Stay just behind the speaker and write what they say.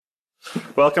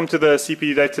Welcome to the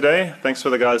CPD Day today. Thanks for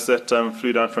the guys that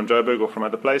flew down from Joburg or from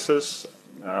other places.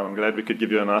 I'm glad we could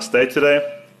give you a nice day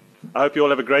today. I hope you all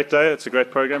have a great day. It's a great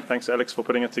program. Thanks, Alex, for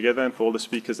putting it together and for all the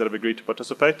speakers that have agreed to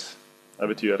participate.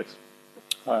 Over to you, Alex.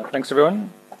 Thanks,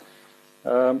 everyone.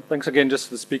 Thanks again just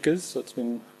to the speakers. It's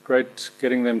been great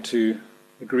getting them to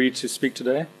agree to speak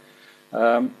today.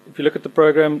 If you look at the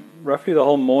program, roughly the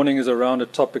whole morning is around a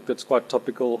topic that's quite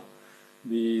topical,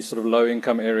 the sort of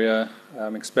low-income area,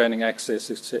 expanding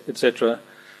access, etc.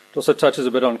 It also touches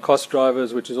a bit on cost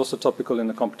drivers, which is also topical in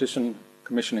the Competition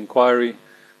Commission inquiry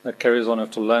that carries on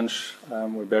after lunch,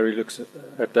 where Barry looks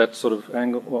at that sort of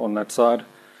angle on that side.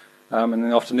 And in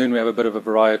the afternoon, we have a bit of a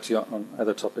variety on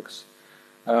other topics.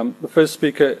 The first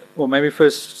speaker, well, maybe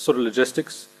first sort of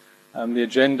logistics. The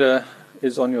agenda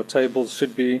is on your tables,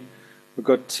 should be. We've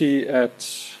got tea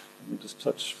at, let me just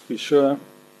touch, be sure.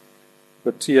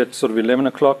 We've got tea at sort of 11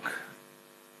 o'clock,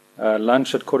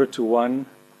 lunch at 1:45.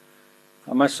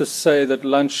 I must just say that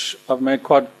lunch, I've made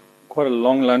quite a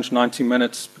long lunch, 90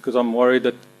 minutes, because I'm worried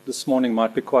that this morning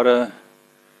might be quite a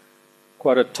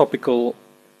topical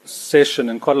session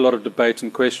and quite a lot of debate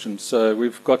and questions. So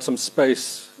we've got some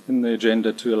space in the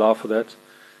agenda to allow for that.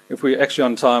 If we're actually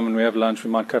on time and we have lunch, we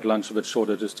might cut lunch a bit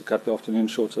shorter just to cut the afternoon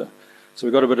shorter. So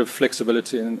we've got a bit of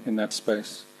flexibility in that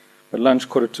space. But lunch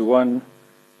 1:45,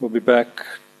 we'll be back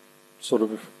sort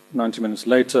of 90 minutes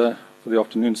later for the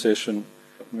afternoon session.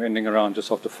 We're ending around just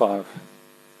after 5.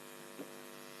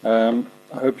 I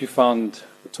hope you found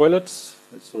the toilets.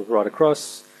 It's sort of right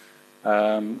across.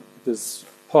 There's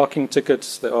parking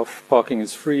tickets. The off parking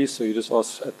is free, so you just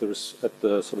ask at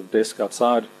the sort of desk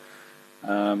outside.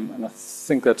 And I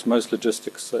think that's most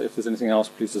logistics. So if there's anything else,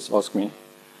 please just ask me.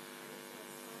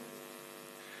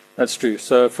 That's true.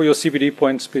 So for your CPD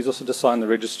points, please also just sign the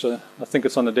register. I think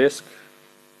it's on the desk.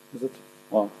 Is it?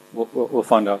 Well, we'll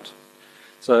find out.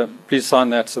 So please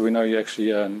sign that so we know you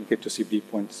actually get your CPD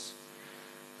points.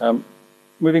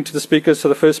 Moving to the speakers. So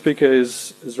the first speaker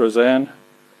is Roseanne.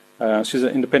 She's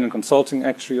an independent consulting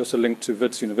actuary, also linked to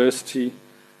Wits University.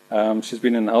 She's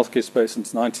been in the healthcare space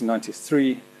since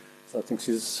 1993. So I think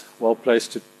she's well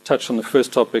placed to touch on the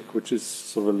first topic, which is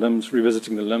sort of a LIMS,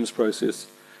 revisiting the LIMS process.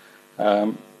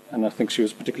 And I think she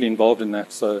was particularly involved in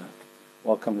that. So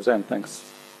welcome, Roseanne. Thanks.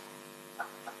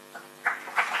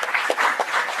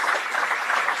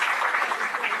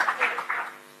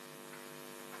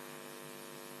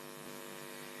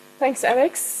 Thanks,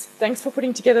 Alex. Thanks for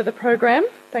putting together the program.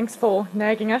 Thanks for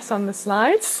nagging us on the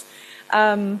slides.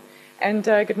 And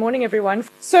good morning, everyone.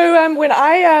 So when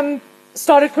I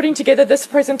started putting together this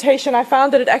presentation, I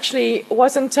found that it actually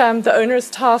wasn't the onerous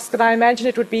task that I imagined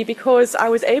it would be, because I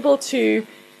was able to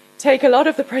take a lot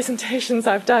of the presentations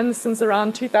I've done since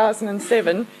around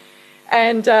 2007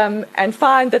 and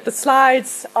find that the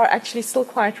slides are actually still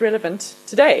quite relevant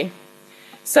today.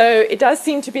 So it does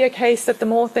seem to be a case that the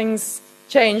more things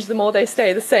change, the more they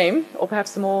stay the same, or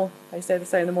perhaps the more they stay the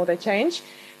same, the more they change.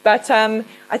 But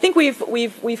I think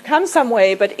we've come some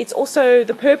way, but it's also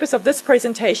the purpose of this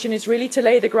presentation is really to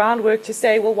lay the groundwork to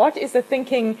say, well, what is the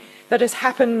thinking that has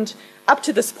happened up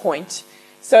to this point,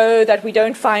 so that we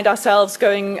don't find ourselves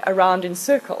going around in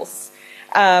circles.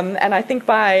 And I think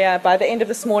by the end of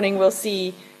this morning, we'll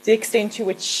see the extent to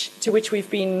which we've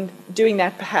been doing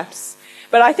that, perhaps.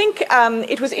 But I think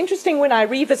it was interesting when I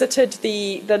revisited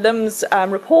the LIMS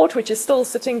report, which is still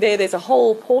sitting there. There's a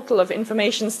whole portal of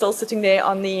information still sitting there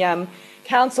on the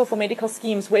Council for Medical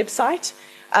Schemes website,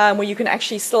 where you can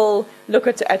actually still look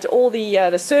at all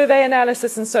the survey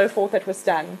analysis and so forth that was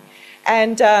done.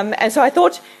 And so I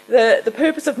thought the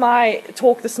purpose of my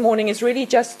talk this morning is really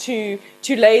just to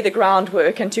lay the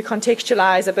groundwork and to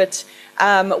contextualize a bit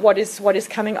what is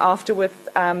coming after with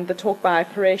the talk by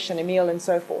Paresh and Emil and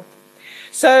so forth.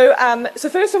 So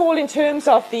first of all, in terms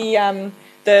of the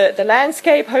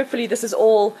landscape, hopefully this is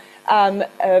all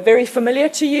very familiar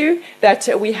to you,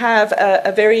 that we have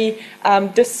a very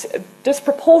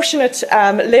disproportionate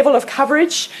level of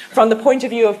coverage from the point of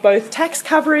view of both tax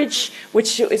coverage,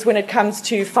 which is when it comes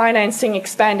to financing,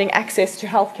 expanding access to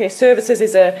healthcare services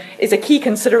is a key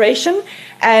consideration,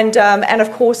 and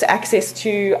of course access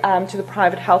to the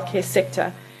private healthcare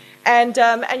sector. And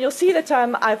you'll see that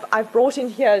I've brought in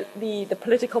here the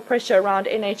political pressure around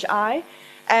NHI,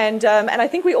 and I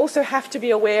think we also have to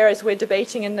be aware, as we're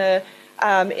debating in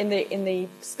the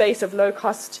space of low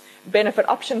cost benefit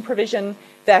option provision,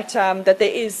 that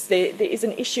there is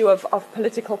an issue of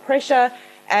political pressure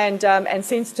and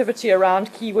sensitivity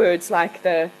around keywords like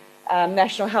the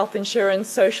national health insurance,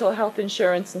 social health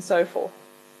insurance, and so forth.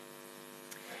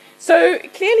 So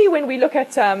clearly, when we look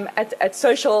at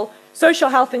social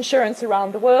health insurance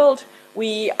around the world,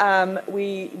 we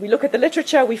look at the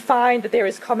literature, we find that there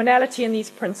is commonality in these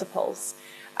principles.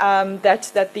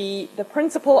 That the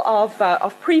principle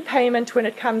of prepayment when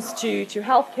it comes to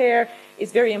healthcare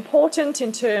is very important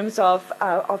in terms of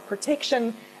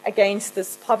protection against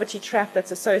this poverty trap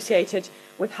that's associated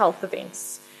with health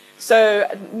events. So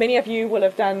many of you will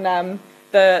have done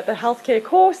the healthcare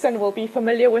course and will be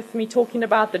familiar with me talking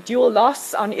about the dual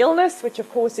loss on illness, which of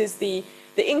course is the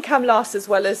income loss as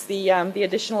well as the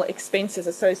additional expenses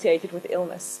associated with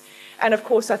illness. And of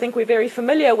course, I think we're very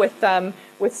familiar with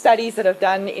studies that have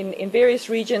done in various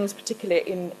regions, particularly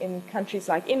in countries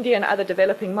like India and other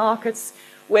developing markets,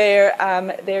 where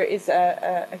there is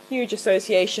a huge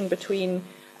association between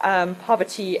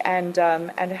poverty and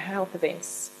health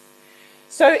events.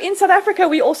 So in South Africa,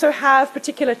 we also have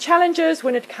particular challenges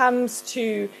when it comes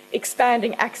to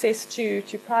expanding access to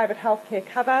private healthcare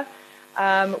cover.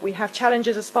 We have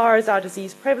challenges as far as our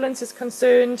disease prevalence is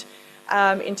concerned,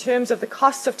 in terms of the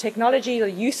costs of technology, the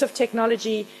use of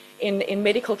technology in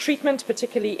medical treatment,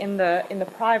 particularly in the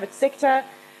private sector,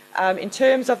 in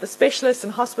terms of the specialists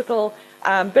and hospital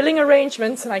billing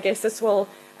arrangements, and I guess this will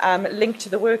link to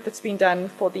the work that's been done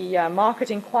for the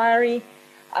market inquiry.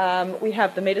 We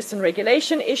have the medicine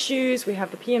regulation issues. We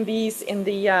have the PMBs in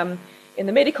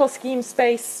the medical scheme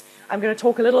space. I'm going to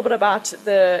talk a little bit about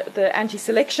the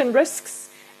anti-selection risks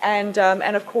and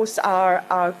of course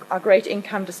our great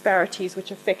income disparities which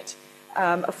affect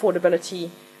affordability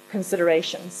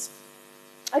considerations.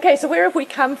 Okay, so where have we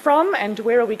come from and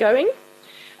where are we going?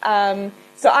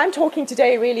 So I'm talking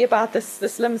today really about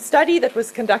this LIMS study that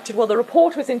was conducted. Well, the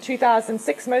report was in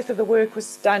 2006. Most of the work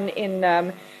was done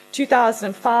in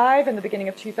 2005 and the beginning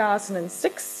of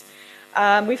 2006.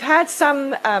 We've had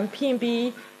some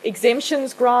PMB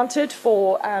exemptions granted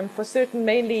for certain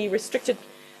mainly restricted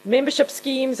membership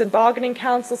schemes and bargaining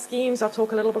council schemes. I'll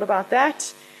talk a little bit about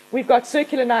that. We've got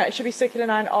Circular 9, it should be Circular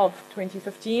 9 of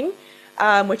 2015,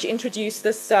 which introduced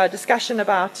this discussion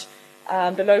about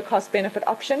the low-cost benefit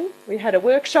option. We had a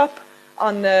workshop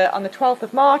on the 12th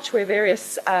of March where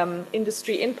various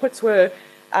industry inputs were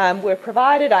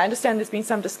provided. I understand there's been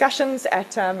some discussions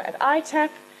at ITAP.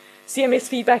 CMS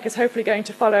feedback is hopefully going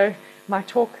to follow my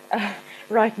talk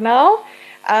right now.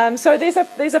 So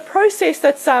there's a process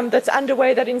that's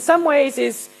underway that in some ways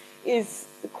is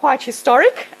quite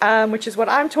historic, which is what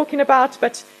I'm talking about,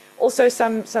 but also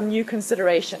some new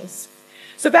considerations.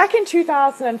 So back in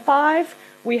 2005,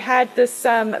 we had this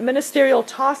ministerial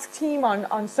task team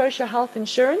on social health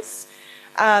insurance.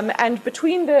 And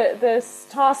between this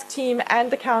task team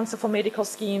and the Council for Medical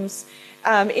Schemes,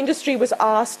 industry was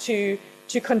asked to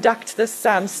conduct this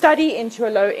study into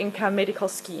a low-income medical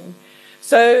scheme.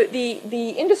 So the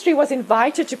industry was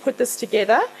invited to put this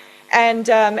together, and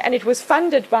it was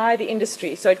funded by the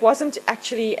industry. So it wasn't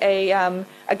actually a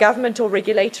government or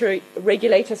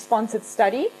regulator-sponsored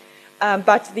study,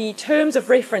 but the terms of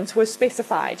reference were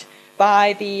specified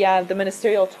by the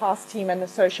ministerial task team and the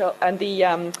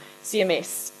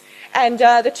CMS. And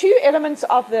the two elements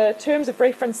of the terms of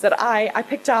reference that I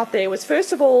picked out there was,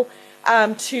 first of all,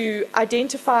 to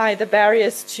identify the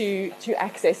barriers to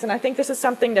access. And I think this is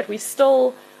something that we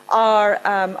still are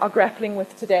grappling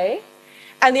with today.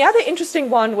 And the other interesting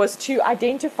one was to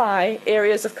identify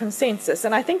areas of consensus.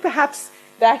 And I think perhaps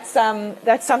that's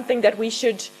something that we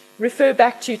should refer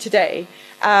back to today.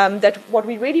 That what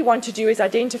we really want to do is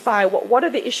identify what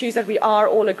are the issues that we are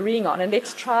all agreeing on. And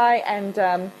let's try and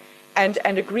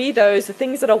agree those, the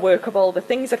things that are workable, the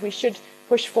things that we should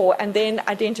push for, and then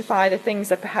identify the things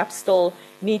that perhaps still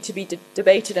need to be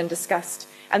debated and discussed.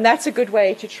 And that's a good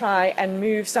way to try and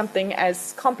move something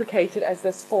as complicated as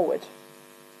this forward.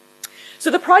 So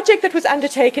the project that was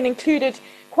undertaken included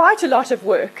quite a lot of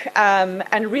work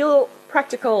and real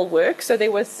practical work. So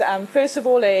there was, first of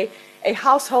all, a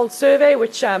household survey,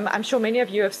 which I'm sure many of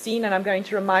you have seen, and I'm going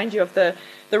to remind you of the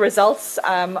results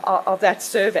of that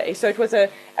survey. So it was a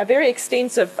very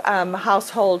extensive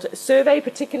household survey,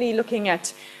 particularly looking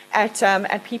at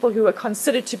people who are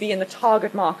considered to be in the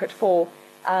target market for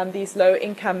these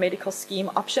low-income medical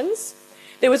scheme options.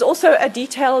 There was also a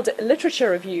detailed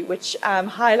literature review, which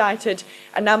highlighted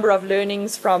a number of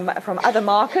learnings from other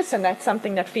markets, and that's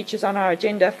something that features on our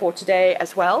agenda for today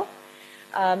as well.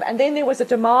 And then there was a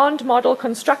demand model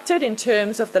constructed in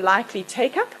terms of the likely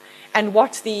take-up and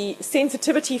what the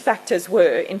sensitivity factors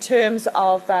were in terms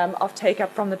of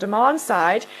take-up from the demand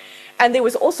side. And there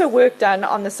was also work done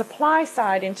on the supply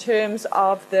side in terms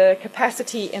of the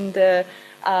capacity in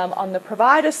on the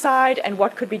provider side and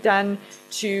what could be done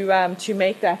to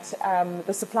make that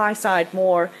the supply side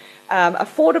more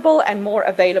affordable and more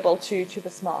available to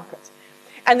this market.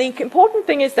 And the important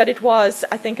thing is that it was,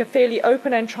 I think, a fairly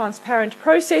open and transparent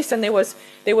process, and there was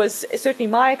certainly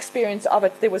my experience of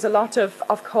it, there was a lot of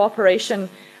cooperation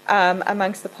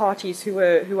amongst the parties who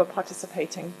were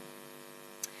participating.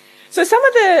 So some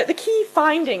of the key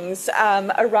findings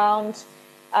around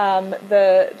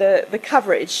the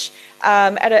coverage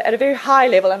at a very high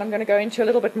level, and I'm going to go into a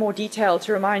little bit more detail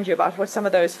to remind you about what some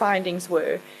of those findings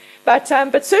were. But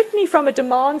certainly from a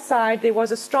demand side, there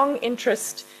was a strong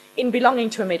interest in belonging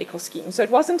to a medical scheme. So it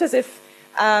wasn't as if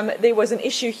there was an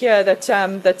issue here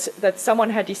that someone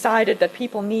had decided that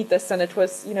people need this, and it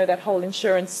was, you know, that whole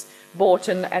insurance bought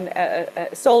and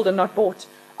sold and not bought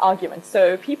argument.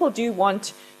 So people do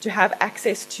want to have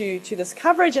access to this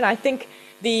coverage, and I think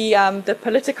the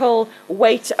political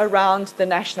weight around the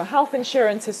national health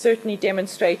insurance has certainly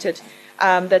demonstrated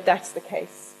that that's the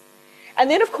case. And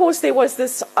then, of course, there was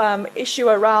this issue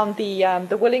around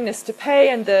the willingness to pay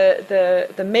and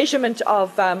the measurement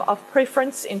of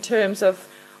preference in terms of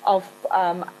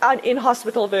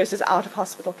in-hospital versus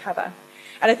out-of-hospital cover.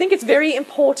 And I think it's very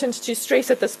important to stress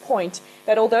at this point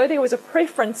that although there was a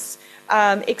preference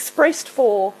expressed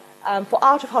for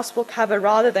out-of-hospital cover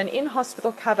rather than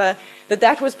in-hospital cover,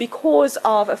 that was because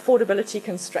of affordability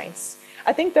constraints.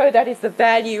 I think, though, that is the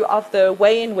value of the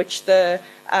way in which the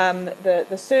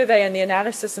survey and the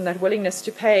analysis and that willingness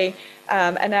to pay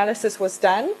analysis was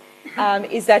done,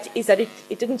 is that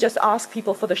it didn't just ask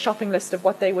people for the shopping list of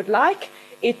what they would like.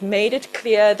 It made it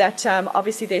clear that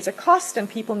obviously there's a cost and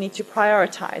people need to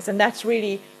prioritize, and that's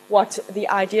really what the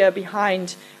idea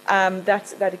behind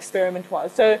that experiment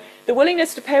was. So the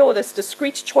willingness to pay, or this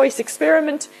discrete choice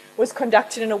experiment, was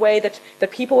conducted in a way that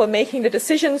people were making the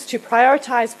decisions to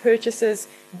prioritize purchases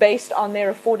based on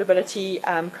their affordability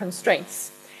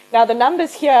constraints. Now the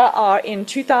numbers here are in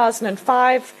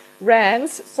 2005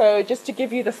 rands, so just to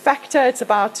give you the factor, it's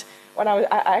about, when I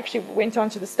actually went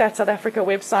onto the Stats South Africa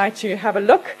website to have a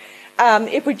look.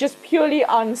 If we're just purely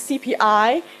on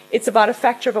CPI, it's about a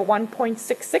factor of a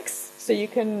 1.66. So you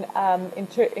can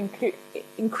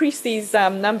increase these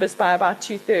numbers by about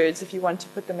 2/3 if you want to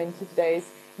put them into today's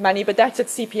money. But that's at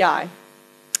CPI.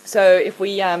 So if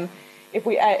we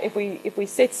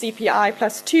set CPI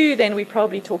plus 2, then we're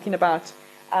probably talking about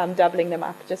doubling them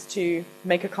up, just to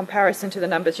make a comparison to the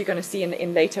numbers you're going to see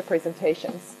in later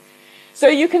presentations. So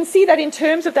you can see that in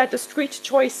terms of that discrete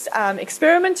choice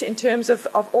experiment, in terms of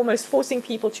almost forcing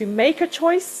people to make a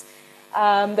choice,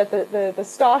 that the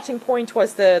starting point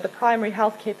was the primary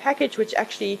healthcare package, which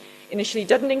actually initially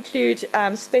didn't include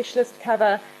specialist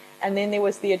cover, and then there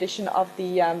was the addition of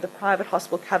the private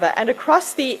hospital cover. And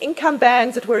across the income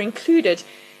bands that were included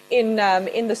in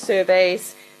the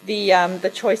surveys,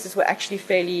 the choices were actually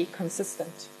fairly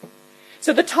consistent.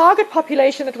 So the target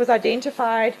population that was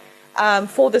identified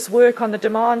for this work on the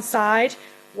demand side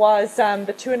was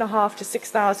the 2.5 to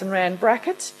 6,000 rand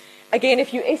bracket. Again,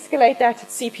 if you escalate that at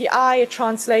CPI, it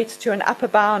translates to an upper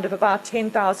bound of about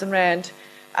 10,000 rand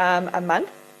a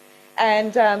month.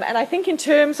 And I think in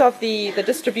terms of the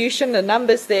distribution, the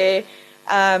numbers there,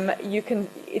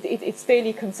 it's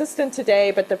fairly consistent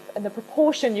today. But the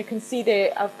proportion you can see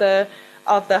there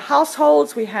of the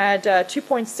households, we had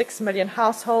 2.6 million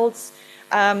households.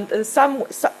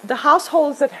 The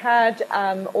households that had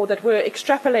or that were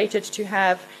extrapolated to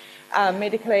have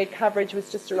medical aid coverage was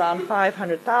just around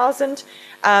 500,000,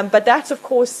 but that's of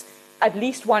course at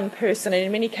least one person, and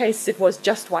in many cases it was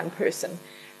just one person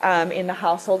in the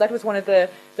household. That was one of the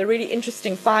really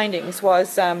interesting findings,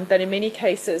 was that in many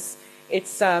cases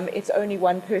it's only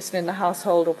one person in the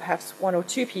household, or perhaps one or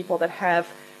two people, that have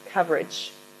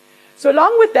coverage. So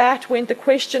along with that went the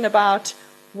question about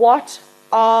what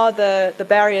are the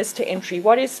barriers to entry?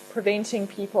 What is preventing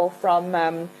people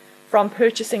from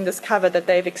purchasing this cover that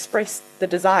they've expressed the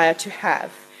desire to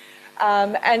have?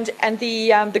 And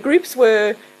the groups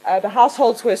were, the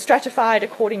households were stratified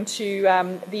according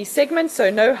to these segments.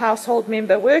 So no household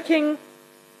member working,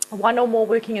 one or more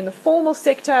working in the formal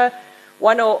sector,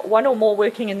 one or more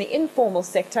working in the informal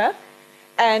sector.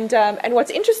 And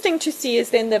what's interesting to see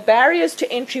is then the barriers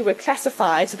to entry were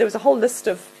classified. So there was a whole list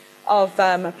of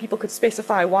people could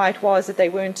specify why it was that they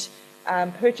weren't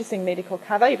purchasing medical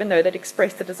cover, even though they'd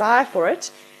expressed the desire for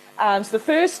it. So the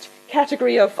first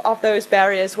category of those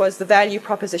barriers was the value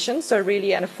proposition, so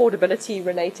really an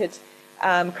affordability-related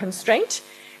constraint.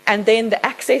 And then the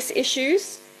access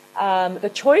issues,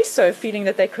 the choice, so feeling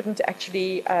that they couldn't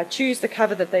actually choose the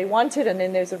cover that they wanted. And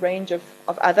then there's a range of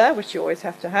other, which you always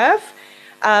have to have.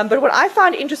 But what I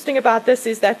found interesting about this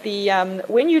is that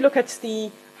when you look at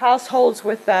the households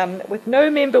with no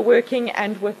member working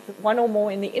and with one or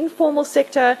more in the informal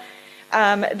sector,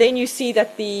 then you see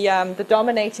that the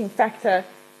dominating factor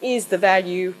is the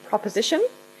value proposition.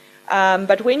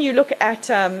 But when you look at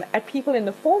people in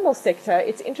the formal sector,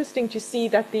 it's interesting to see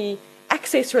that the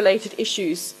access-related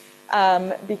issues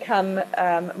become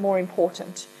more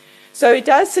important. So it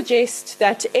does suggest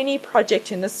that any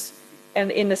project in this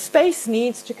space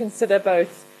needs to consider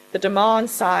both the demand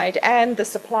side and the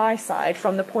supply side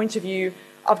from the point of view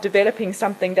of developing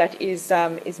something that is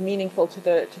meaningful to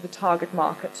the target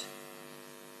market.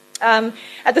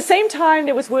 At the same time,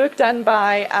 there was work done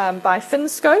by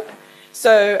FinScope.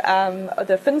 So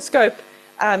the FinScope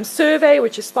survey,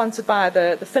 which is sponsored by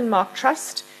the Finmark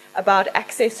Trust, about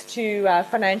access to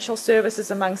financial services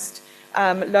amongst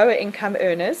lower income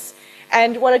earners.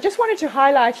 And what I just wanted to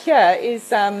highlight here is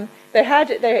they had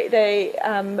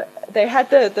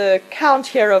the count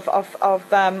here of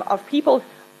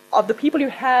the people who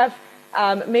have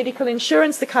medical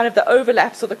insurance, the kind of the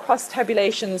overlaps or the cross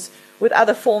tabulations with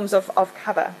other forms of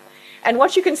cover. And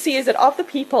what you can see is that of the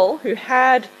people who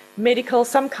had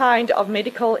some kind of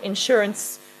medical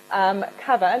insurance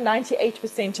cover,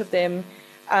 98% of them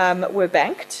were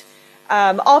banked.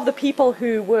 Of the people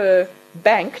who were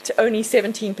banked, only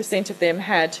 17% of them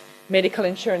had medical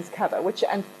insurance cover,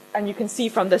 and you can see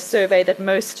from the survey that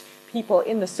most people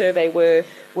in the survey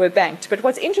were banked. But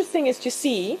what's interesting is to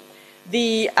see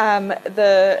the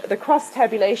cross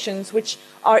tabulations, which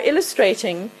are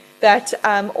illustrating that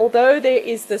although there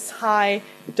is this high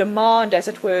demand, as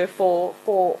it were, for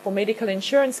medical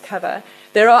insurance cover,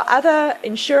 there are other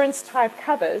insurance type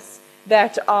covers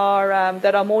that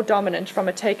are more dominant from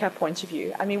a take-up point of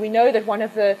view. I mean, we know that one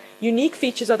of the unique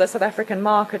features of the South African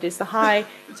market is the high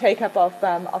take-up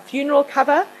of funeral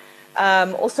cover.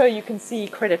 Also, you can see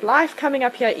credit life coming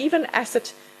up here. Even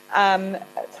asset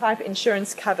type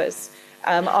insurance covers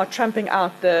are trumping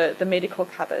out the medical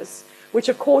covers, which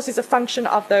of course is a function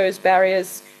of those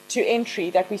barriers to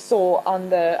entry that we saw on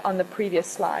the previous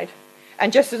slide.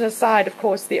 And just as an aside, of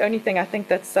course, the only thing I think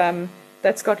that's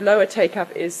got lower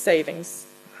take-up is savings,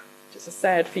 which is a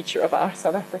sad feature of our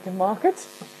South African market.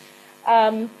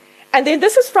 And then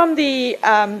this is from the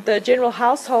General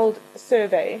Household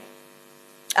Survey,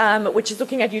 which is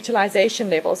looking at utilization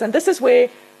levels. And this is where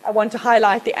I want to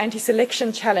highlight the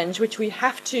anti-selection challenge, which we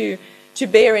have to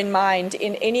bear in mind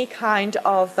in any kind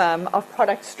of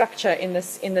product structure in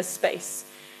this space.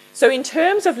 So in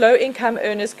terms of low-income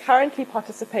earners currently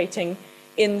participating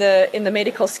in the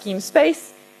medical scheme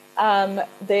space,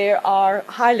 there are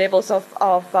high levels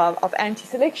of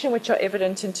anti-selection, which are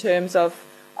evident in terms of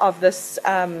this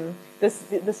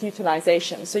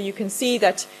utilization. So you can see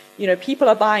that people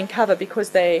are buying cover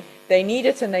because they need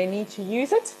it and they need to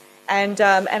use it. And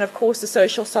of course, the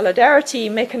social solidarity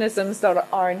mechanisms that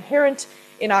are inherent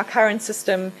in our current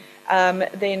system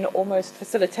then almost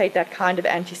facilitate that kind of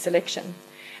anti-selection.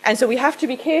 And so we have to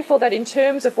be careful that in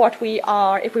terms of what we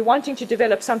are, if we're wanting to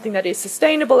develop something that is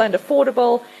sustainable and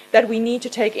affordable, that we need to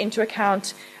take into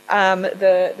account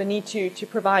the need to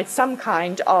provide some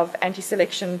kind of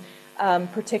anti-selection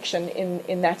protection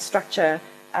in that structure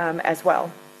as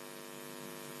well.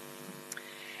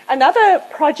 Another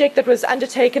project that was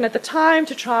undertaken at the time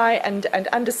to try and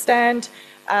understand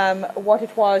what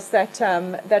it was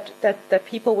that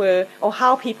people were, or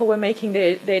how people were making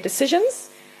their decisions,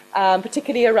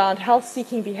 particularly around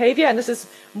health-seeking behavior. And this is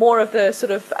more of the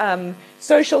sort of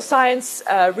social science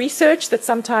research that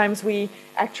sometimes we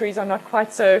actuaries are not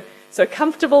quite so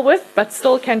comfortable with, but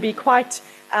still can be quite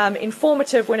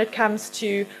informative when it comes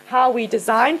to how we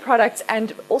design products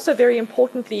and also, very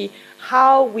importantly,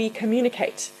 how we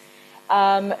communicate.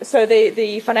 So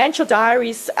the financial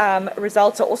diaries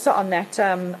results are also on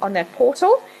that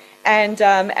portal, and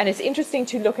it's interesting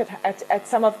to look at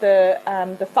some of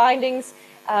the findings,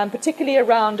 particularly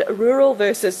around rural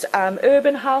versus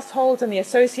urban households and the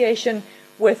association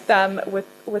with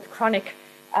chronic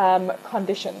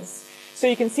conditions. So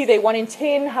you can see they're 1 in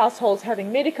 10 households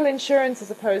having medical insurance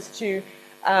as opposed to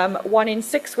 1 in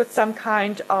 6 with some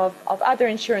kind of other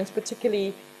insurance,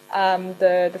 particularly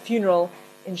the funeral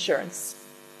insurance.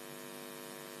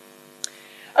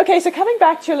 Okay, so coming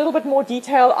back to a little bit more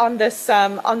detail on this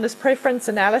preference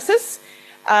analysis,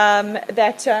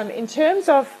 that in terms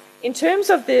of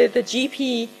the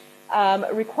GP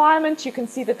requirement, you can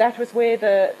see that was where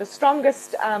the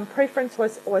strongest preference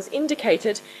was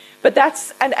indicated. But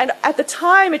and at the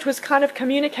time it was kind of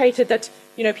communicated that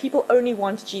people only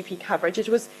want GP coverage. It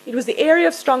was the area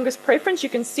of strongest preference. You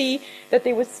can see that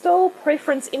there was still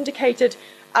preference indicated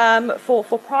for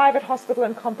private hospital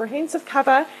and comprehensive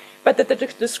cover, but that the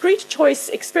discrete choice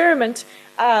experiment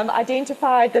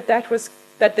identified that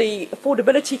the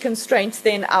affordability constraints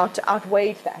then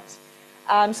outweighed that.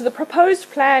 So the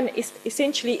proposed plan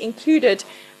essentially included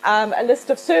a list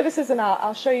of services, and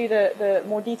I'll show you the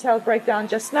more detailed breakdown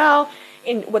just now,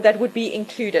 in what that would be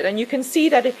included. And you can see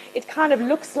that it kind of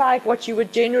looks like what you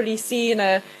would generally see in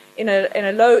a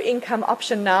low income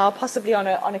option now, possibly on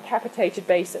a capitated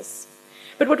basis.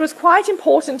 But what was quite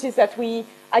important is that we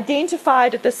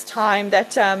identified at this time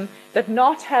that that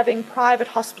not having private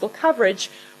hospital coverage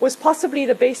was possibly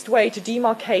the best way to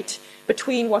demarcate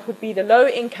between what would be the low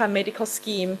income medical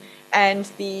scheme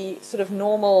and the sort of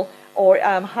normal or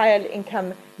higher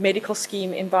income medical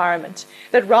scheme environment.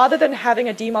 That rather than having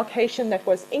a demarcation that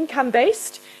was income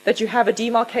based, that you have a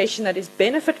demarcation that is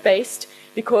benefit based,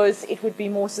 because it would be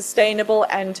more sustainable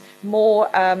and more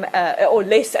or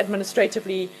less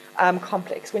administratively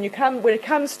complex. When it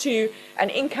comes to an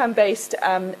income-based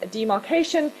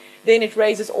demarcation, then it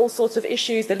raises all sorts of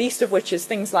issues, the least of which is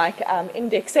things like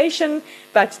indexation,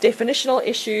 but definitional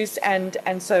issues and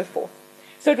so forth.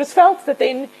 So it was felt that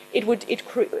then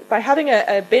by having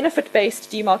a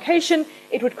benefit-based demarcation,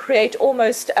 it would create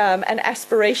almost an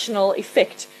aspirational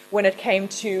effect when it came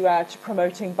to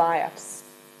promoting buy-ups.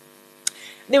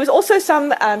 There was also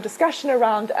some discussion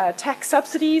around tax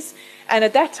subsidies, and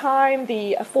at that time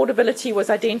the affordability was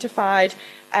identified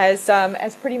as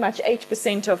pretty much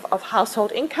 8% of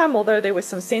household income, although there were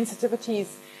some sensitivities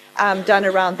done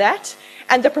around that.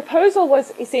 And the proposal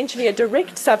was essentially a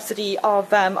direct subsidy of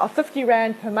 50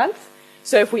 Rand per month.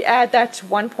 So if we add that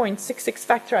 1.66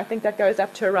 factor, I think that goes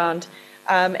up to around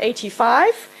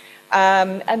 85.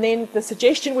 And then the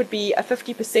suggestion would be a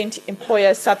 50%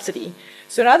 employer subsidy.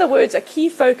 So in other words, a key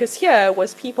focus here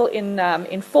was people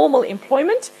in formal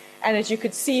employment. And as you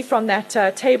could see from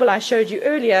that table I showed you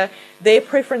earlier, their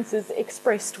preferences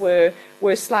expressed were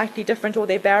slightly different, or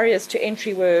their barriers to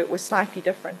entry were slightly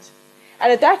different.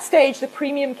 And at that stage, the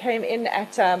premium came in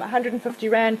at 150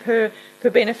 Rand per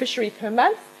beneficiary per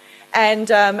month. And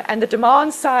the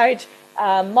demand side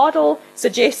model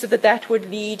suggested that would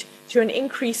lead to an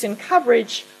increase in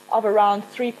coverage of around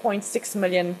 3.6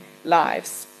 million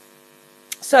lives.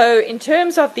 So in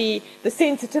terms of the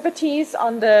sensitivities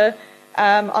on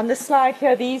the slide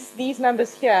here, these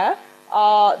numbers here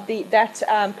are that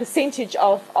percentage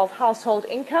of household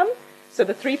income. So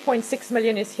the 3.6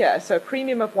 million is here. So a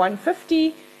premium of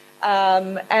 150,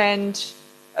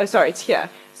 it's here.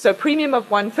 So premium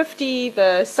of 150,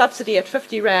 the subsidy at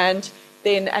 50 Rand,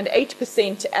 then and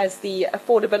 8% as the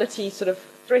affordability sort of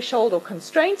threshold or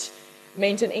constraint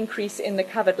meant an increase in the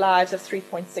covered lives of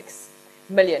 3.6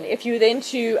 million. If you then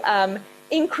to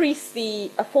increase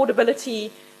the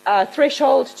affordability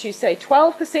threshold to say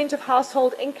 12% of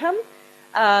household income,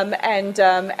 and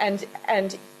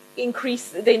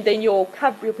increase, then your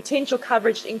potential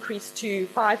coverage increased to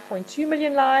 5.2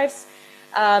 million lives,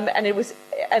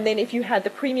 and then if you had the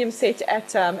premium set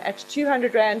at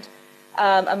 200 Rand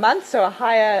a month, so a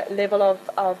higher level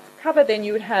of cover, then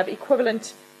you would have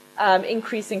equivalent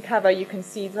increase in cover. You can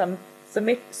see some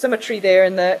symmetry there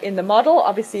in the model,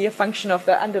 obviously a function of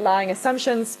the underlying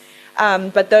assumptions,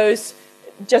 but those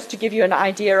just to give you an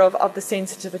idea of the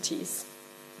sensitivities.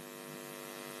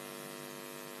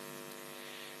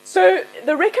 So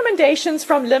the recommendations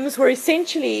from LIMS were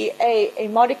essentially a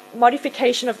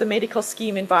modification of the medical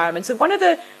scheme environment. So one of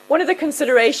the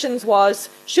considerations was,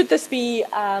 should this be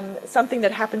something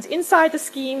that happens inside the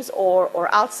schemes or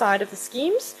outside of the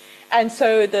schemes? And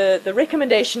so the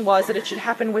recommendation was that it should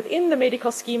happen within the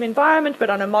medical scheme environment, but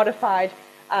on a modified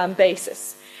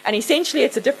basis. And essentially,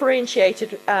 it's a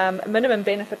differentiated minimum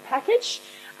benefit package.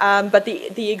 But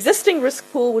the existing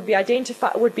risk pool would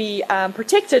be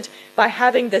protected by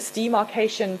having this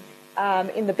demarcation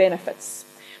in the benefits,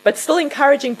 but still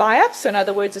encouraging buy-ups. So in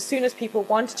other words, as soon as people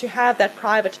want to have that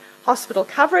private hospital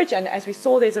coverage, and as we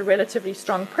saw, there's a relatively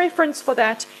strong preference for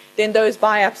that, then those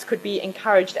buy-ups could be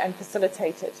encouraged and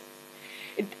facilitated.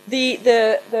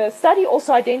 The study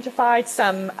also identified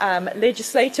some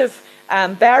legislative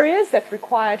barriers that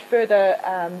required further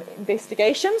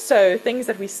investigation, so things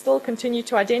that we still continue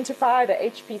to identify, the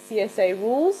HPCSA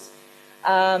rules,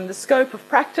 the scope of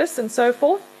practice and so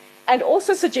forth, and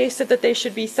also suggested that there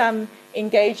should be some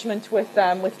engagement with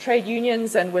trade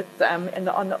unions and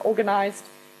on the organized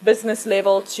business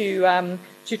level to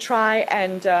try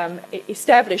and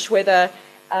establish whether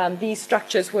these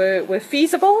structures were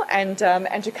feasible and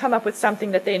to come up with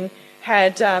something that then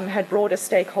had broader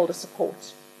stakeholder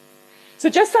support. So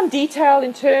just some detail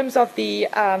in terms of the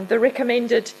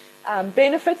recommended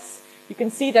benefits. You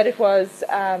can see that it was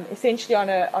essentially on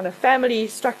a family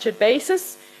structured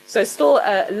basis. So still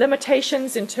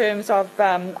limitations in terms of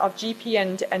GP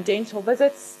and dental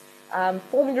visits,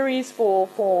 formularies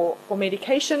for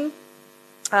medication,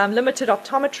 limited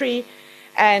optometry,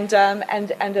 and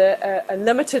a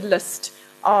limited list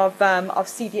of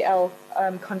CDL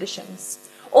conditions.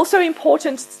 Also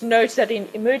important to note that in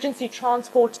emergency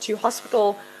transport to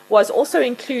hospital was also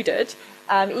included,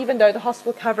 even though the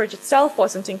hospital coverage itself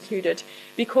wasn't included,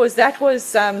 because that was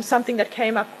something that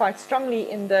came up quite strongly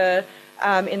in the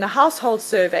household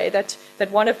survey,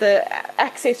 that one of the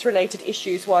access-related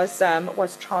issues was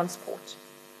transport.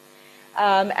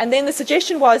 And then the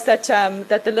suggestion was that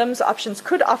the LIMS options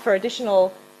could offer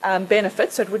additional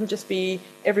benefits, so it wouldn't just be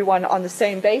everyone on the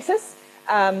same basis,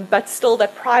 but still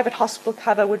that private hospital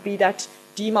cover would be that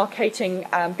demarcating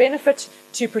benefit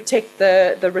to protect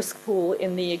the risk pool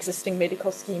in the existing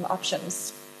medical scheme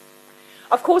options.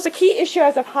 Of course, a key issue,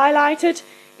 as I've highlighted,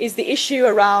 is the issue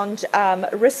around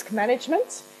risk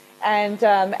management, and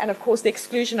of course the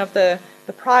exclusion of the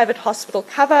private hospital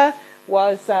cover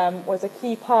was a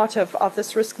key part of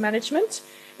this risk management.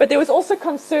 But there was also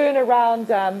concern around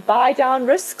buy-down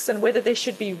risks and whether there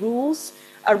should be rules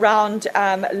around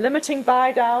limiting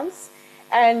buy-downs.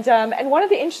 And one of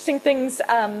the interesting things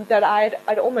that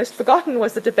I'd almost forgotten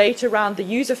was the debate around the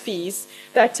user fees,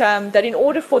 that in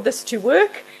order for this to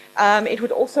work, it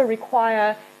would also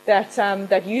require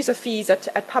that user fees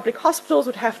at public hospitals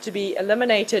would have to be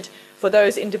eliminated for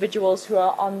those individuals who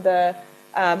are on the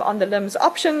LIMS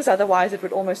options, otherwise it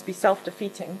would almost be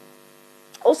self-defeating.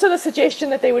 Also the suggestion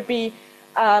that there would be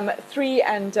 3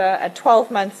 and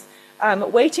 12-month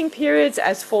waiting periods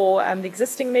as for the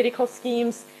existing medical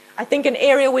schemes. I think an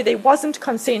area where there wasn't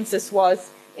consensus was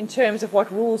in terms of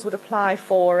what rules would apply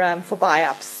for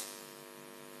buy-ups.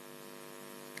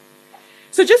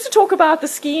 So just to talk about the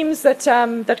schemes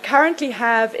that currently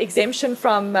have exemption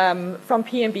from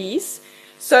PMBs.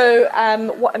 So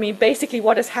basically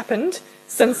what has happened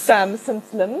since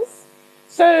LIMS.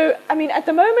 So at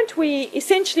the moment we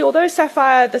essentially, although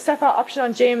the Sapphire option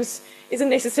on GEMS isn't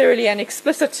necessarily an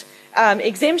explicit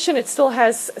exemption, it still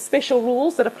has special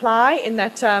rules that apply in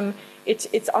that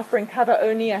it's offering cover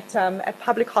only at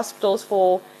public hospitals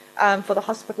for the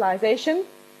hospitalization.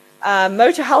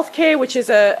 Motor health care, which is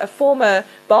a former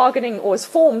bargaining, or is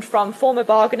formed from former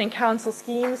bargaining council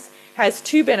schemes, has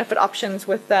 2 benefit options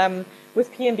with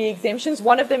PMB exemptions.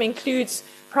 One of them includes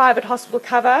private hospital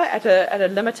cover at a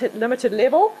limited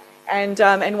level, and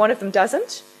one of them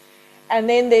doesn't. And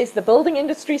then there's the building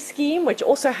industry scheme, which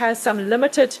also has some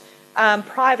limited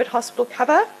private hospital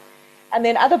cover. And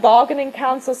then other bargaining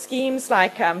council schemes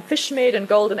like FishMed and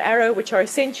Golden Arrow, which are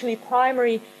essentially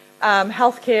primary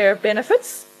healthcare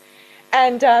benefits.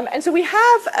 And so we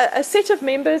have a set of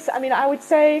members. I would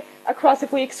say across,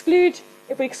 if we exclude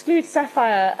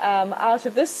Sapphire out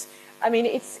of this,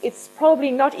 it's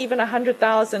probably not even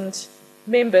 100,000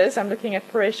 members. I'm looking at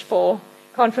Paresh for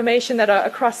confirmation that are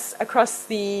across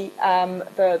the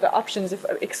options, if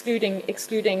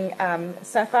excluding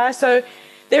Sapphire. So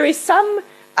there is some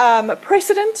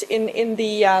precedent in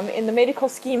the medical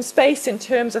scheme space in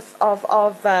terms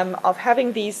of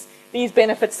having these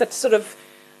benefits that sort of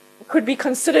could be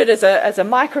considered as a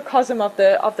microcosm of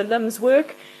the LIMS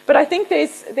work. But I think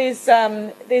there's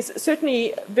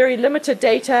certainly very limited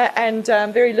data and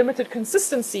very limited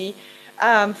consistency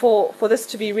for this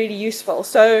to be really useful.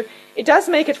 So it does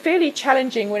make it fairly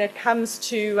challenging when it comes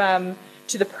to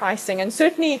the pricing. And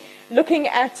certainly looking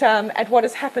at what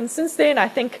has happened since then, I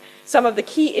think some of the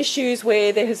key issues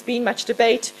where there has been much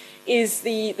debate is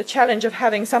the challenge of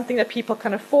having something that people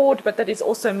can afford, but that is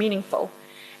also meaningful.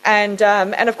 And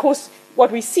of course,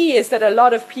 what we see is that a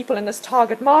lot of people in this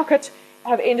target market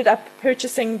have ended up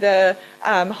purchasing the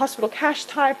hospital cash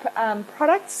type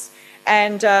products,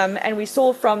 and we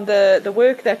saw from the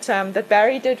work that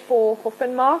Barry did for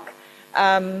Finmark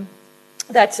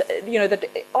that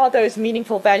are those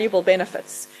meaningful, valuable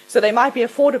benefits. So they might be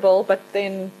affordable, but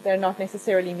then they're not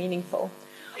necessarily meaningful.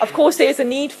 Of course, there's a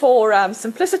need for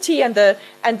simplicity, and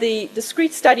the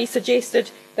discrete study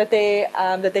suggested that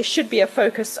there should be a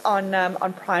focus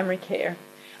on primary care.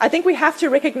 I think we have to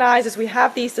recognize as we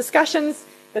have these discussions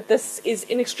that this is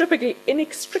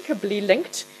inextricably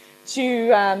linked to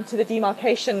the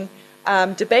demarcation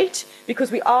debate,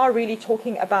 because we are really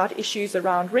talking about issues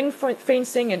around ring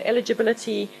fencing and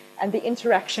eligibility and the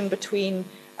interaction between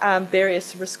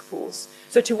various risk pools.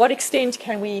 So to what extent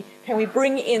can we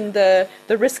bring in the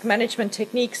risk management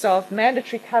techniques of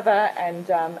mandatory cover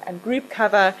and group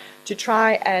cover to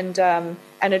try and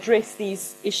address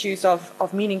these issues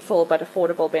of meaningful but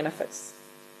affordable benefits?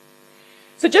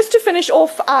 So just to finish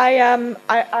off,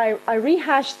 I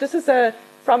rehashed. This is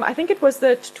from, I think it was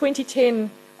the 2010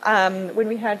 when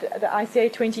we had the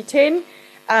ICA 2010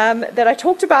 that I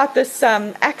talked about this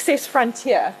access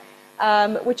frontier.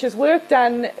 Which is work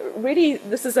done, really,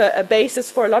 this is a basis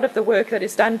for a lot of the work that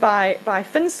is done by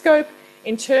FinScope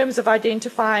in terms of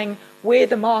identifying where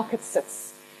the market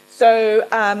sits. So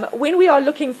when we are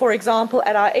looking, for example,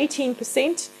 at our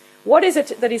 18%, what is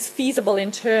it that is feasible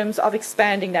in terms of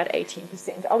expanding that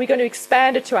 18%? Are we going to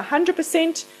expand it to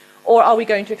 100%, or are we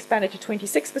going to expand it to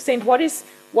 26%?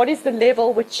 What is the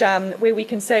level which where we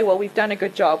can say, well, we've done a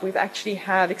good job, we've actually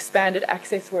have expanded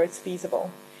access where it's feasible?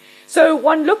 So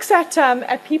one looks at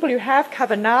people who have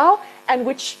cover now, and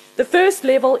which the first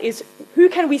level is who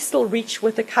can we still reach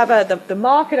with the cover, the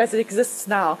market as it exists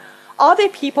now. Are there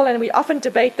people, and we often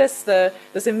debate this,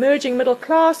 this emerging middle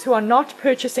class who are not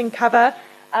purchasing cover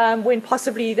when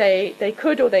possibly they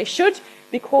could or they should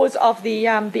because of the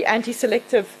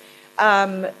anti-selective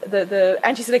the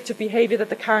anti-selective behavior that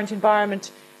the current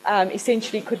environment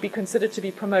essentially could be considered to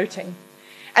be promoting.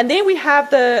 And then we have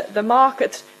the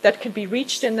market that can be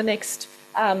reached in the next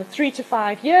 3 to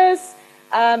 5 years.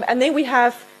 And then we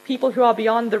have people who are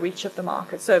beyond the reach of the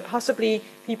market. So possibly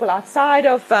people outside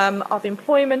of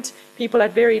employment, people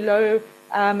at very low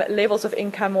levels of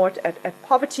income or at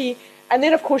poverty. And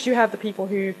then, of course, you have the people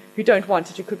who don't want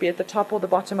it, who could be at the top or the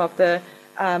bottom of the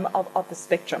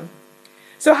spectrum.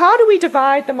 So how do we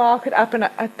divide the market up? And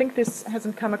I think this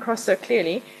hasn't come across so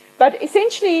clearly. But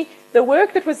essentially, the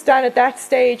work that was done at that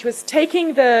stage was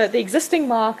taking the existing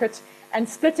market and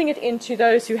splitting it into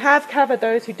those who have cover,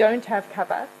 those who don't have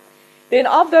cover. Then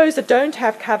of those that don't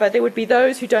have cover, there would be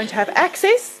those who don't have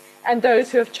access and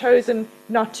those who have chosen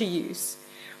not to use.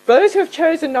 Those who have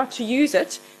chosen not to use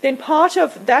it, then part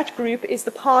of that group is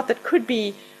the part that could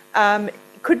be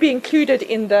included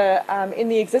in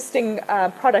the existing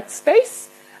product space,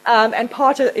 and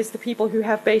part is the people who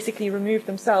have basically removed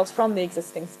themselves from the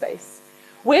existing space.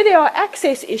 Where there are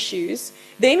access issues,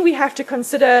 then we have to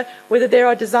consider whether there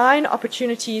are design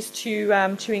opportunities to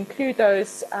include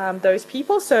those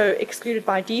people, so excluded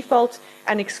by default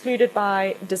and excluded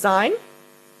by design.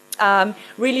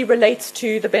 Really relates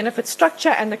to the benefit structure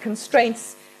and the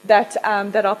constraints that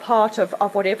are part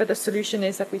of whatever the solution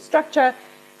is that we structure.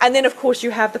 And then, of course, you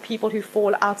have the people who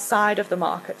fall outside of the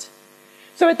market.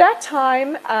 So at that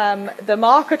time, the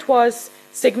market was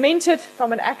segmented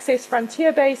from an access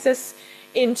frontier basis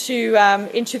into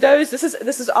those.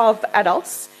 This is of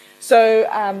adults. So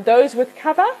those with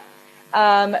cover.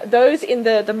 Those in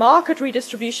the market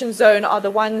redistribution zone are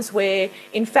the ones where,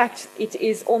 in fact, it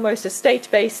is almost a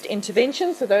state-based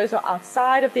intervention. So those are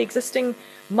outside of the existing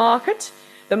market.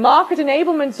 The market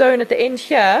enablement zone at the end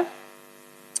here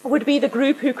would be the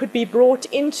group who could be brought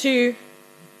into,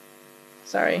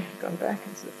 gone back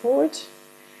into the forward,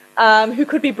 who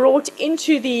could be brought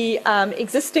into the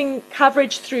existing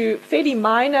coverage through fairly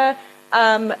minor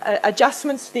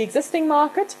adjustments to the existing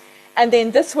market. And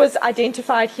then this was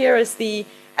identified here as the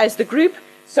group.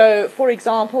 So, for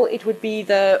example, it would be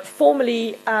the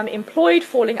formerly employed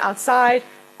falling outside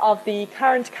of the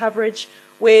current coverage,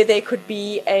 where there could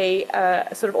be a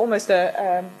sort of almost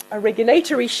a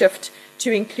regulatory shift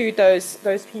to include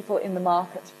those people in the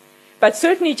market. But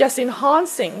certainly just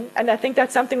enhancing, and I think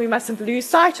that's something we mustn't lose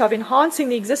sight of, enhancing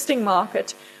the existing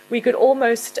market, we could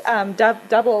almost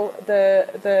double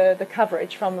the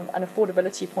coverage from an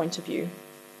affordability point of view.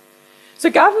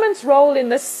 So government's role in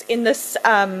this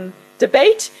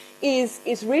debate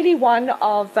is really one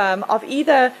of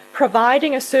either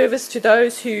providing a service to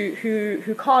those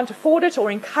who can't afford it,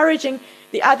 or encouraging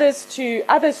the others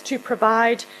to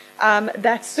provide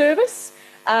that service,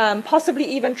 possibly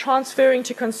even transferring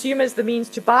to consumers the means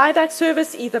to buy that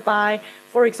service, either by,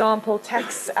 for example,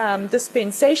 tax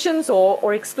dispensations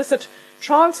or explicit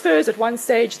transfers. At one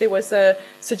stage, there was a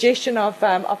suggestion of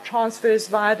transfers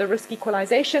via the risk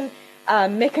equalization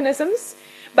mechanisms,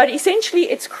 but essentially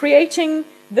it's creating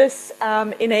this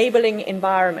enabling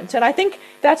environment. And I think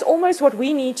that's almost what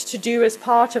we need to do as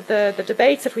part of the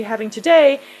debates that we're having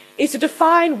today, is to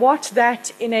define what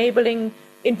that enabling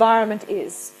environment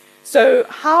is. So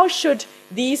how should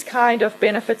these kind of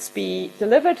benefits be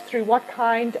delivered, through what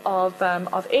kind of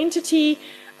entity?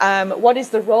 What is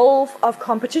the role of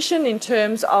competition in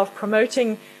terms of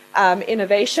promoting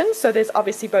innovation? So there's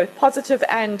obviously both positive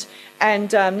and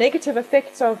negative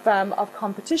effects of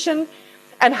competition.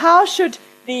 And how should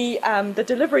the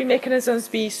delivery mechanisms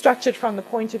be structured from the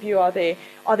point of view? Are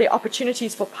there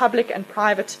opportunities for public and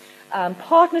private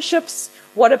partnerships?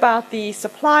 What about the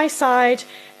supply side?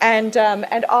 And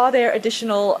are there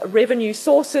additional revenue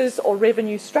sources or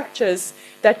revenue structures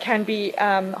that can be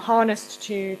harnessed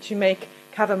to make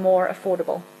cover more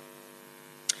affordable?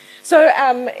 So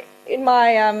in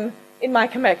my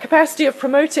capacity of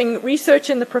promoting research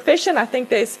in the profession, I think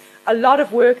there's a lot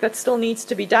of work that still needs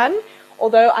to be done.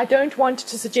 although I don't want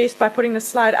to suggest by putting the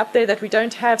slide up there that we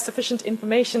don't have sufficient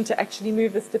information to actually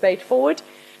move this debate forward.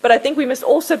 But I think we must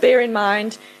also bear in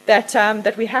mind that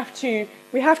that we have to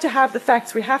have the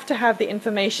facts, we have to have the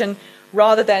information,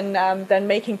 rather than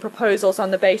making proposals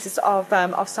on the basis of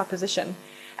supposition.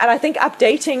 And I think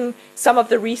updating some of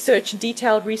the research,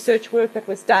 detailed research work that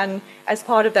was done as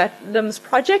part of that LIMS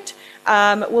project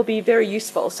will be very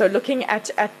useful. So looking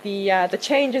at the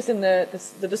changes in the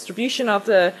distribution of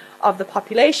the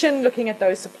population, looking at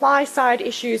those supply side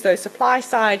issues, those supply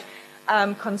side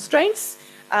constraints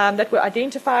that were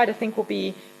identified, I think will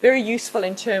be very useful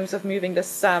in terms of moving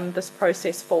this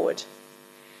process forward.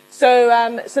 So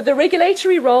the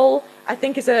regulatory role, I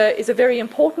think, is a very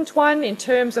important one in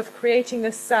terms of creating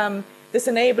this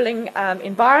enabling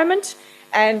environment.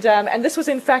 And this was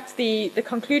in fact the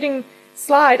concluding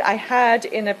slide I had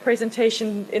in that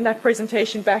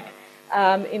presentation back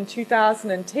in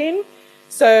 2010.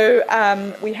 So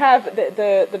we have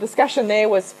the discussion there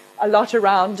was a lot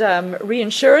around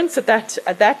reinsurance at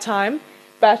that time,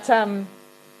 but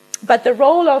the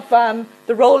role of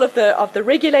the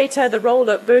regulator,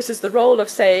 versus the role of,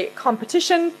 say,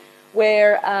 competition,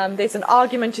 where there's an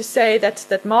argument to say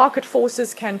that market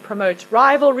forces can promote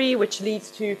rivalry, which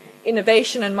leads to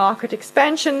innovation and market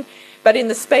expansion. But in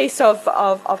the space of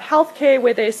healthcare,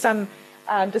 where there's some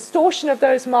distortion of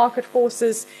those market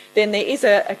forces, then there is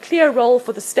a clear role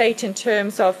for the state in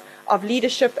terms of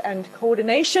leadership and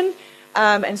coordination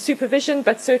and supervision,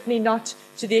 but certainly not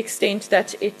to the extent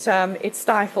that it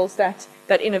stifles that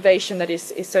innovation that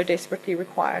is so desperately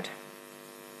required.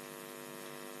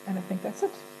 And I think that's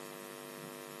it.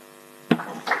 I don't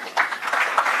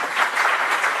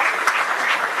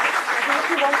know if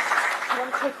you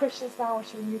want to take questions now, or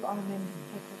should we move on and then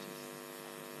take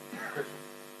questions?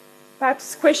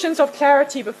 Perhaps questions of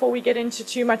clarity before we get into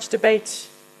too much debate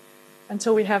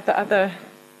until we have the other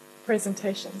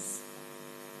presentations.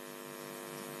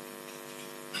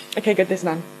 Okay, good, there's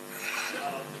none.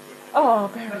 Oh,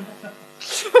 Barry.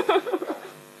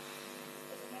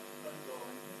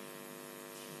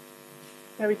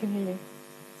 Yeah, we can hear you.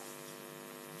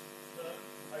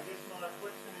 I guess my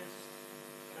question is,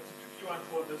 it's a tricky one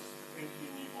for this potentially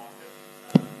new market.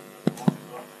 The market is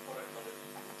not product knowledge.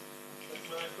 But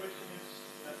my question is,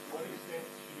 to what extent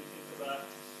should we think about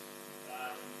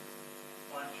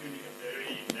fine-tuning a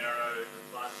very narrow,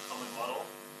 defined common model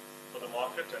for the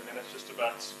market, and then it's just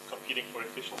about competing for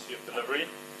efficiency of delivery?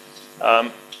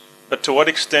 But to what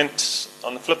extent,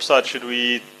 on the flip side, should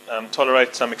we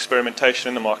tolerate some experimentation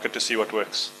in the market to see what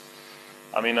works?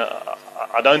 I mean,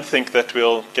 I don't think that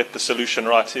we'll get the solution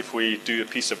right if we do a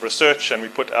piece of research and we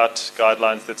put out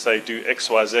guidelines that say do X,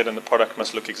 Y, Z, and the product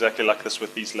must look exactly like this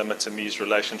with these limits and these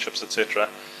relationships, etc.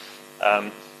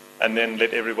 And then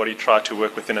let everybody try to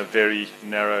work within a very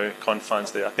narrow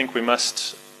confines there. I think we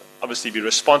must obviously be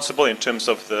responsible in terms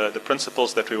of the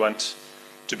principles that we want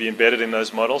to be embedded in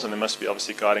those models, and there must be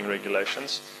obviously guiding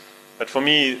regulations. But for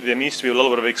me, there needs to be a little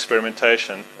bit of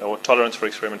experimentation, or tolerance for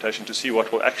experimentation, to see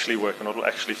what will actually work and what will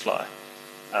actually fly.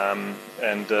 And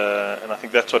I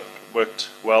think that's what worked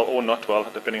well or not well,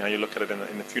 depending how you look at it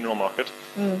in the funeral market.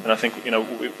 And I think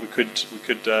we could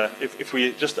if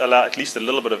we just allow at least a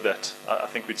little bit of that, I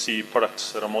think we'd see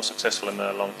products that are more successful in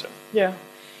the long term. Yeah,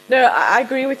 no, I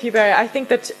agree with you, Barry. I think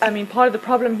that part of the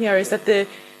problem here is that the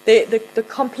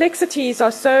complexities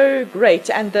are so great,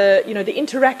 and the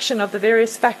interaction of the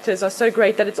various factors are so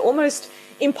great that it's almost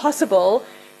impossible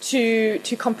to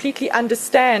completely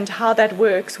understand how that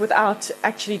works without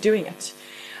actually doing it.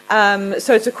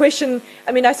 So it's a question.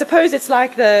 I mean, I suppose it's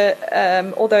like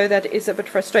although that is a bit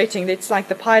frustrating, it's like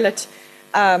the pilot,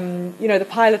 the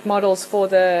pilot models for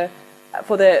the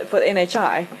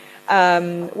NHI.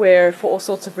 Where for all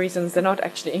sorts of reasons they're not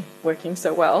actually working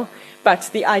so well. But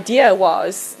the idea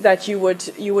was that you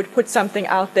would put something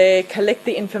out there, collect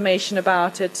the information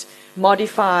about it,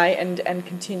 modify and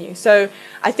continue. So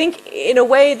I think in a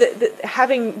way that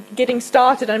getting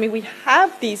started, I mean, we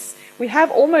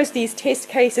have almost these test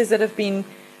cases that have been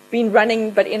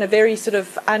running, but in a very sort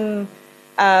of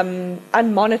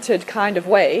unmonitored kind of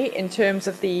way in terms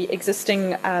of the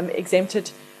existing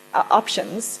exempted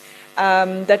options.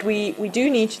 That we do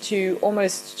need to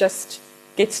almost just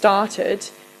get started,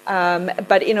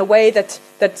 but in a way that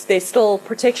there's still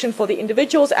protection for the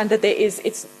individuals, and that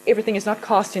everything is not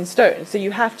cast in stone. So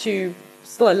you have to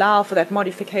still allow for that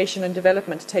modification and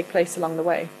development to take place along the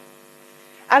way.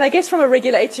 And I guess from a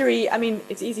regulatory, I mean,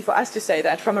 it's easy for us to say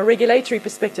that. From a regulatory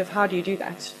perspective, how do you do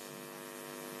that?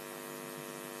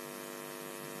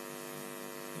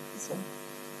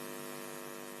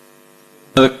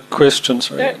 Another question,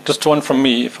 sorry. Just one from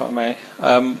me, if I may.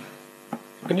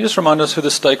 Can you just remind us who the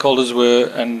stakeholders were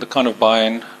and the kind of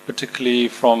buy-in, particularly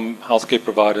from healthcare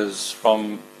providers,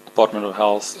 from Department of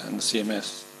Health and the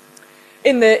CMS?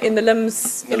 In the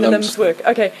LIMS work.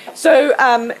 Okay. So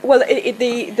well,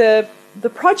 the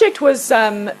project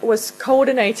was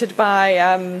coordinated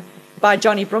by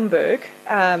Johnny Brumberg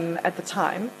at the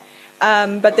time,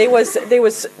 but there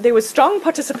was strong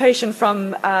participation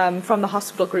from the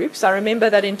hospital groups. I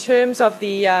remember that in terms of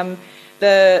the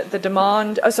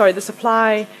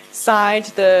supply side,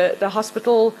 the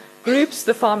hospital groups,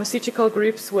 the pharmaceutical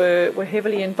groups were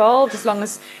heavily involved, as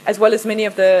well as many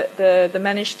of the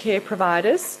managed care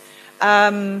providers.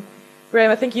 Graham,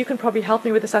 I think you can probably help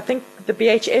me with this. I think the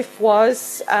BHF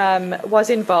was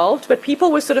involved, but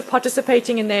people were sort of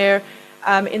participating in their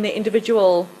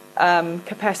individual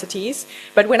capacities.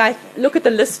 But when I look at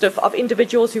the list of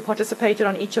individuals who participated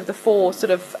on each of the four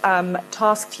sort of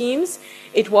task teams,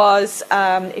 it was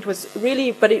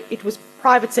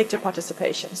private sector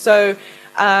participation. So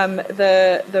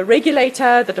the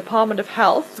regulator, the Department of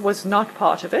Health, was not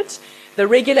part of it. The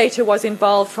regulator was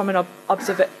involved from an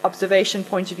observation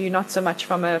point of view, not so much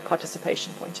from a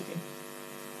participation point of view.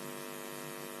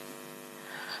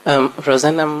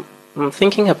 Roseanne, I'm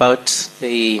thinking about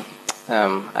the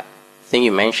thing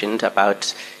you mentioned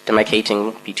about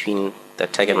demarcating between the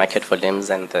target market for LIMS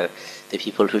and the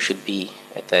people who should be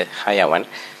at the higher one,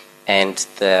 and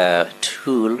the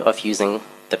tool of using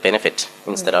the benefit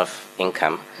instead of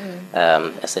income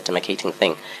as a demarcating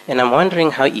thing. And I'm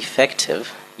wondering how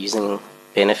effective using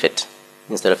benefit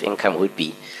instead of income would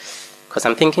be. Because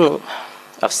I'm thinking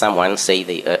of someone, say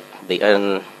they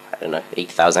earn, I don't know,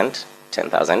 8,000,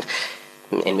 10,000,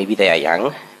 and maybe they are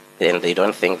young, and they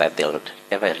don't think that they'll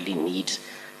ever really need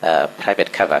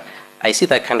private cover. I see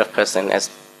that kind of person as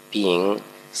being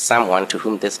someone to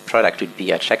whom this product would be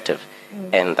attractive,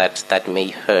 and that may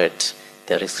hurt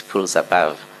the risk pools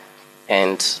above.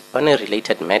 And on a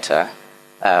related matter,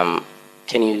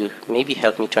 can you maybe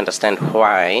help me to understand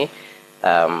why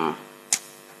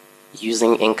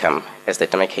using income as the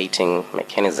demarcating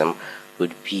mechanism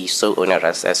would be so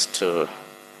onerous as to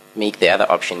make the other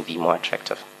option be more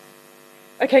attractive?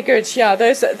 Okay, good. Yeah,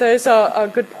 those are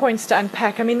good points to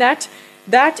unpack. I mean, that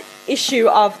issue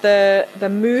of the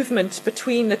movement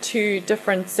between the two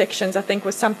different sections, I think,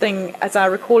 was something, as I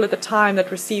recall at the time,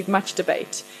 that received much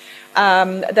debate.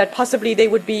 That possibly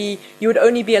you would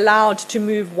only be allowed to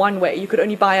move one way. You could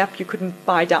only buy up, you couldn't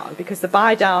buy down, because the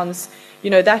buy downs,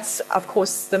 that's of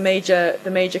course the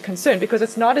major concern, because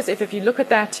it's not as if you look at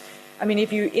that. I mean,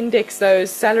 if you index those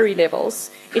salary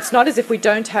levels, it's not as if we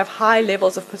don't have high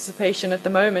levels of participation at the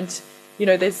moment.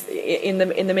 There's in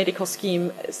the medical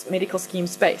scheme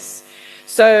space.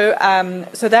 So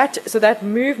that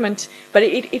movement, but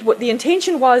the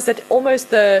intention was that almost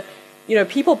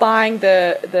people buying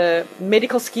the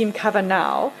medical scheme cover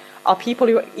now are people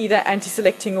who are either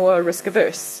anti-selecting or risk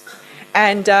averse.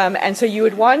 And so you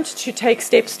would want to take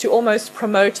steps to almost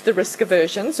promote the risk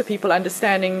aversion, so people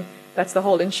understanding that's the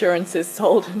whole insurance is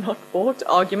sold and not bought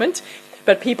argument,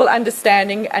 but people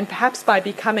understanding, and perhaps by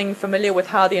becoming familiar with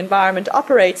how the environment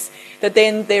operates, that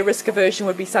then their risk aversion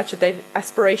would be such that they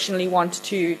aspirationally want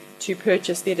to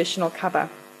purchase the additional cover.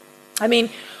 I mean,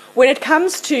 when it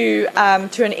comes to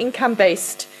an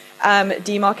income-based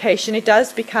demarcation, it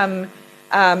does become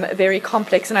very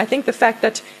complex, and I think the fact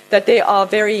that there are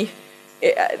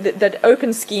that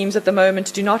open schemes at the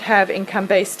moment do not have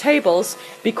income-based tables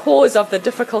because of the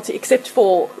difficulty, except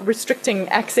for restricting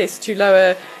access to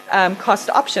lower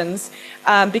cost options,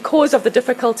 because of the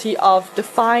difficulty of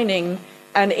defining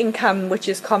an income which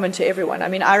is common to everyone. I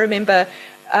mean, I remember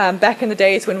back in the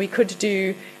days when we could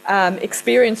do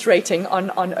experience rating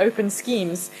on open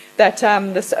schemes, that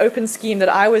this open scheme that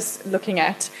I was looking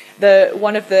at,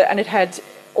 and it had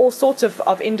all sorts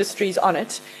of industries on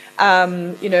it,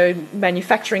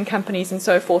 manufacturing companies and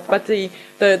so forth. But the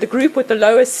group with the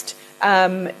lowest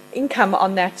income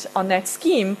on that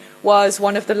scheme was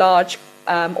one of the large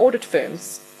audit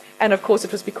firms, and of course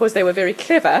it was because they were very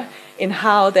clever in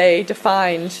how they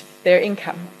defined their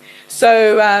income.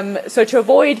 So to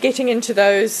avoid getting into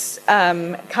those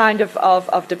kind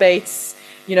of debates,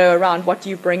 around what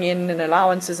you bring in and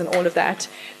allowances and all of that,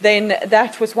 then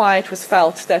that was why it was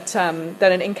felt that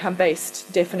an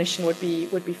income-based definition would be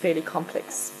fairly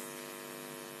complex.